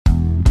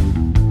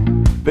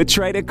The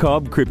Trader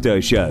Cobb Crypto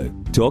Show,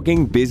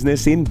 talking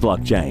business in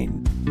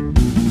blockchain.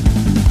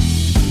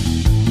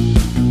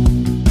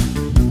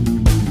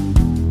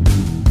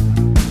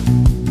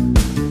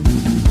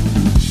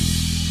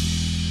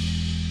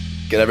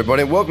 G'day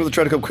everybody and welcome to the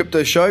Trader Cobb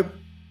Crypto Show.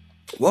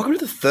 Welcome to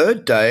the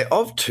third day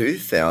of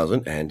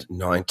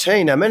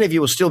 2019. Now, many of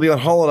you will still be on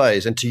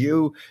holidays, and to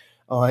you,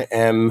 I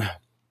am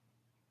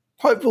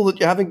hopeful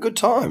that you're having a good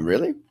time,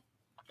 really.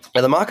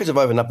 Now, the markets have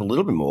opened up a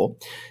little bit more,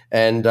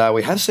 and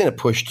we have seen a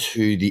push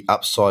to the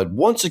upside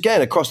once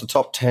again across the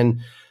top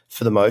 10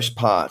 for the most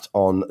part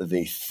on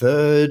the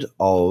 3rd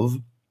of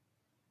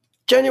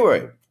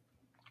January.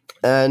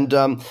 And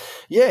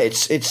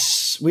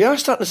we are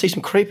starting to see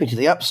some creeping to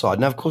the upside.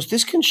 Now, of course,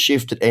 this can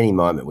shift at any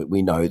moment.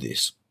 We know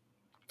this.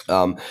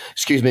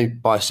 Excuse me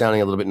by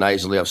sounding a little bit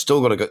nasally. I've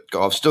still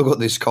got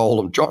this cold.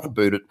 I'm trying to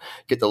boot it,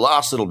 get the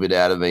last little bit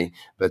out of me,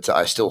 but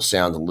I still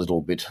sound a little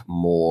bit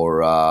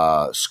more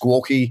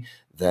squawky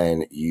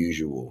than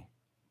usual.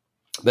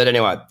 But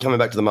anyway, coming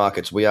back to the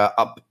markets, we are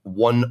up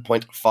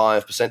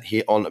 1.5%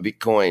 here on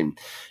Bitcoin.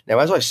 Now,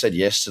 as I said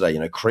yesterday,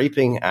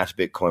 creeping at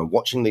Bitcoin,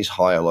 watching these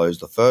higher lows.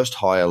 The first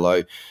higher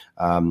low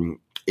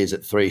is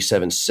at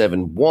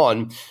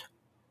 3771.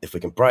 If we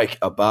can break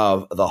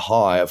above the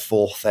high of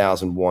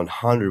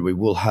 4,100, we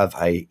will have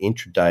a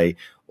intraday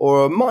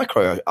or a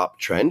micro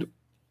uptrend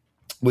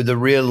with a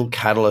real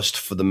catalyst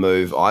for the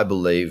move, I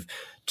believe,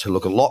 to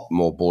look a lot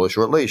more bullish,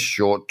 or at least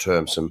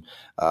short-term some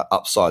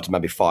upside to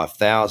maybe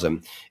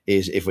 5,000,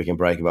 is if we can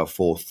break above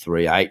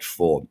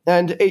 4,384.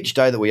 And each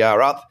day that we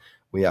are up,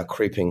 we are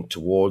creeping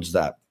towards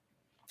that.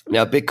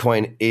 Now,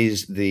 Bitcoin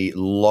is the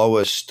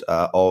lowest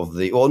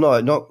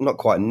not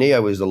quite.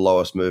 NEO is the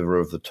lowest mover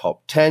of the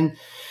top 10.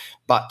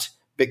 But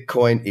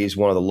Bitcoin is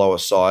one of the lower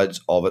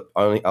sides of it,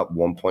 only up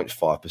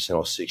 1.5%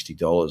 or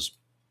 $60.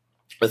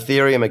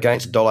 Ethereum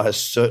against the dollar has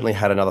certainly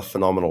had another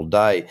phenomenal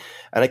day,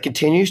 and it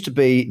continues to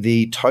be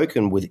the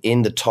token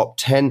within the top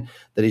 10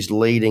 that is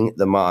leading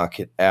the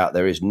market out.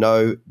 There is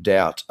no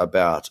doubt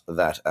about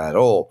that at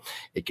all.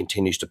 It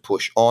continues to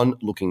push on,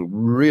 looking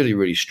really,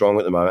 really strong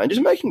at the moment, and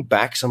just making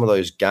back some of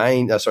those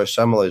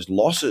some of those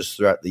losses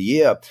throughout the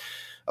year.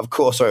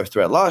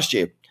 Throughout last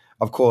year.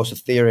 Of course,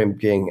 Ethereum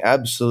being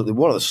absolutely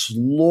one of the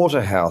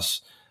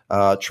slaughterhouse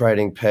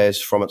trading pairs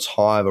from its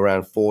high of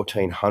around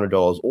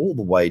 $1,400 all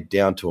the way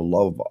down to a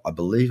low of, I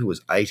believe it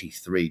was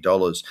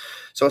 $83.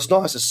 So it's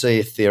nice to see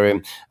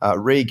Ethereum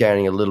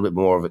regaining a little bit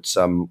more of its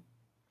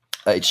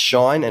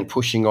shine and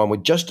pushing on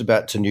with just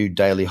about to new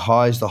daily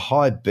highs. The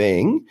high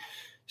being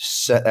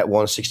set at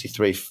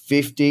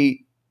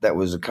 163.50. That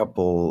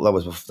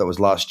was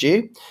last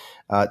year.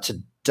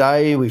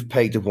 Today we've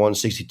peaked at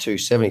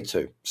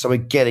 162.72. So we're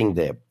getting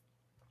there.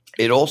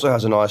 It also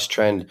has a nice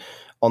trend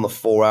on the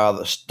 4-hour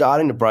that's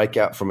starting to break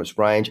out from its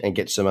range and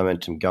get some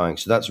momentum going.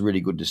 So that's really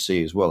good to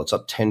see as well. It's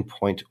up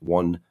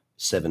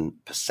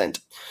 10.17%.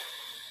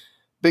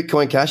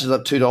 Bitcoin Cash is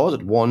up $2 at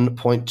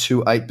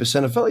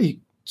 1.28%. A fairly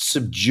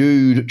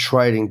subdued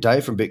trading day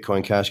from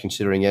Bitcoin Cash,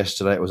 considering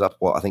yesterday it was up,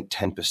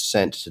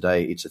 10%.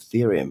 Today it's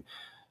Ethereum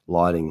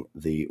lighting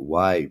the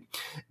way.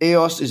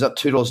 EOS is up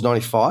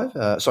 $2.95.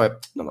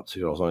 Not up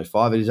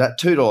 $2.95. It is at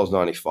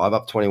 $2.95,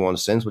 up 21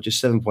 cents, which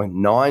is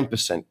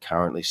 7.9%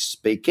 currently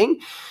speaking.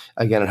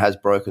 Again, it has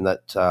broken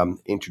that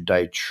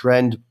intraday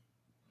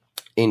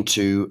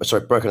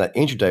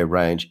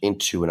range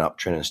into an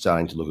uptrend and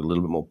starting to look a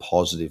little bit more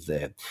positive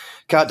there.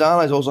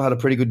 Cardano has also had a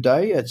pretty good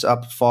day. It's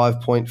up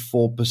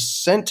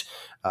 5.4%.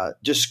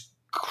 Just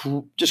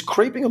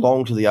creeping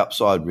along to the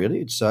upside,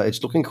 really.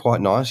 It's looking quite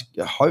nice.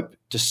 I hope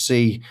to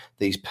see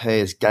these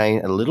pairs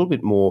gain a little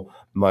bit more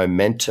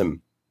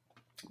momentum.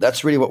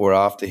 That's really what we're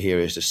after here,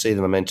 is to see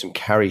the momentum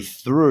carry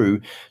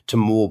through to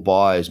more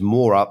buyers.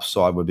 More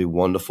upside would be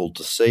wonderful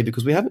to see,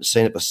 because we haven't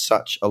seen it for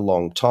such a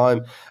long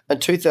time.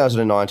 And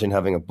 2019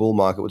 having a bull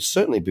market would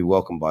certainly be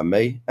welcomed by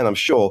me, and I'm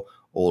sure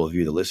all of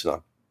you, the listener.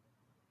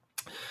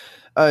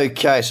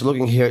 Okay, so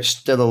looking here at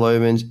Stellar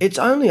Lumens, it's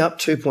only up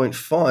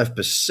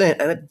 2.5%,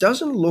 and it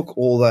doesn't look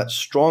all that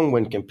strong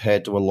when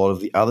compared to a lot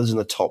of the others in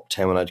the top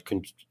 10 when I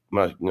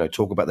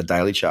talk about the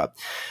daily chart.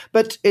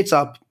 But it's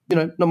up,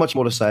 not much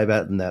more to say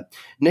about it than that.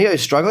 NEO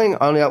is struggling,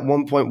 only up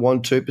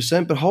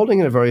 1.12%, but holding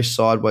in a very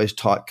sideways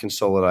tight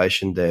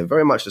consolidation there,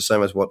 very much the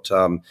same as what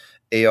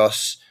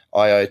EOS,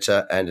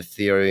 IOTA, and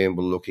Ethereum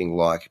were looking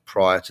like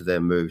prior to their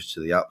moves to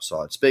the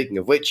upside. Speaking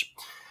of which,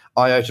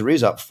 IOTA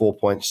is up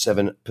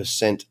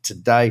 4.7%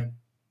 today.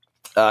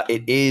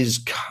 It is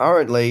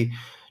currently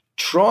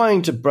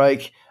trying to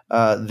break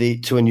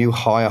to a new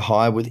higher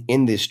high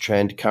within this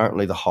trend.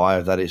 Currently, the high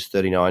of that is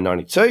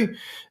 39.92,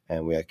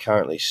 and we are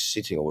currently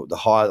sitting, or the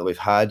high that we've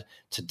had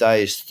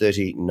today is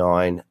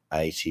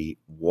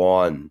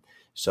 39.81.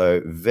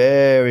 So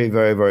very,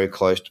 very, very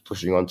close to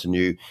pushing on to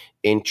new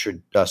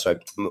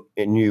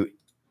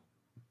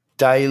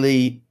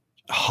daily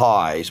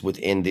highs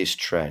within this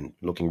trend,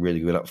 looking really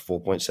good, up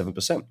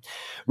 4.7%.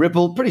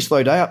 Ripple, pretty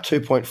slow day, up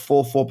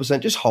 2.44%,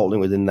 just holding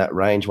within that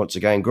range once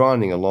again,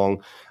 grinding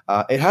along.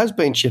 It has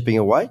been chipping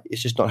away.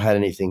 It's just not had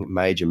anything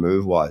major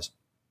move-wise.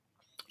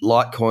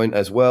 Litecoin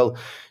as well,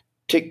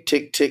 tick,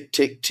 tick, tick,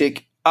 tick,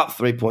 tick, up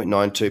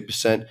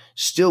 3.92%,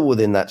 still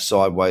within that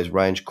sideways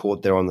range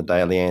caught there on the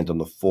daily and on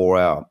the 4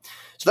 hour.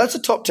 So that's the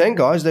top 10,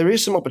 guys. There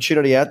is some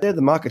opportunity out there.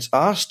 The markets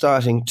are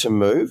starting to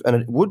move, and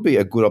it would be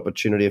a good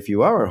opportunity if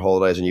you are on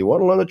holidays and you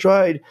want to learn a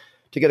trade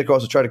to get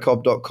across to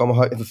tradercobb.com. I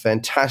hope you have a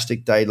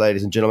fantastic day,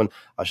 ladies and gentlemen.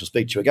 I shall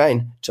speak to you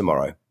again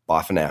tomorrow.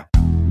 Bye for now.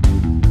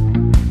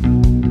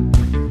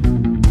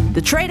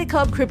 The Trader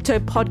Cobb Crypto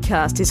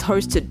Podcast is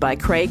hosted by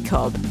Craig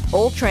Cobb.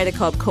 All Trader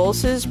Cobb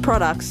courses,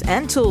 products,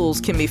 and tools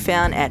can be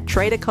found at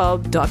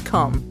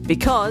tradercobb.com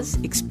because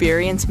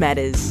experience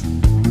matters.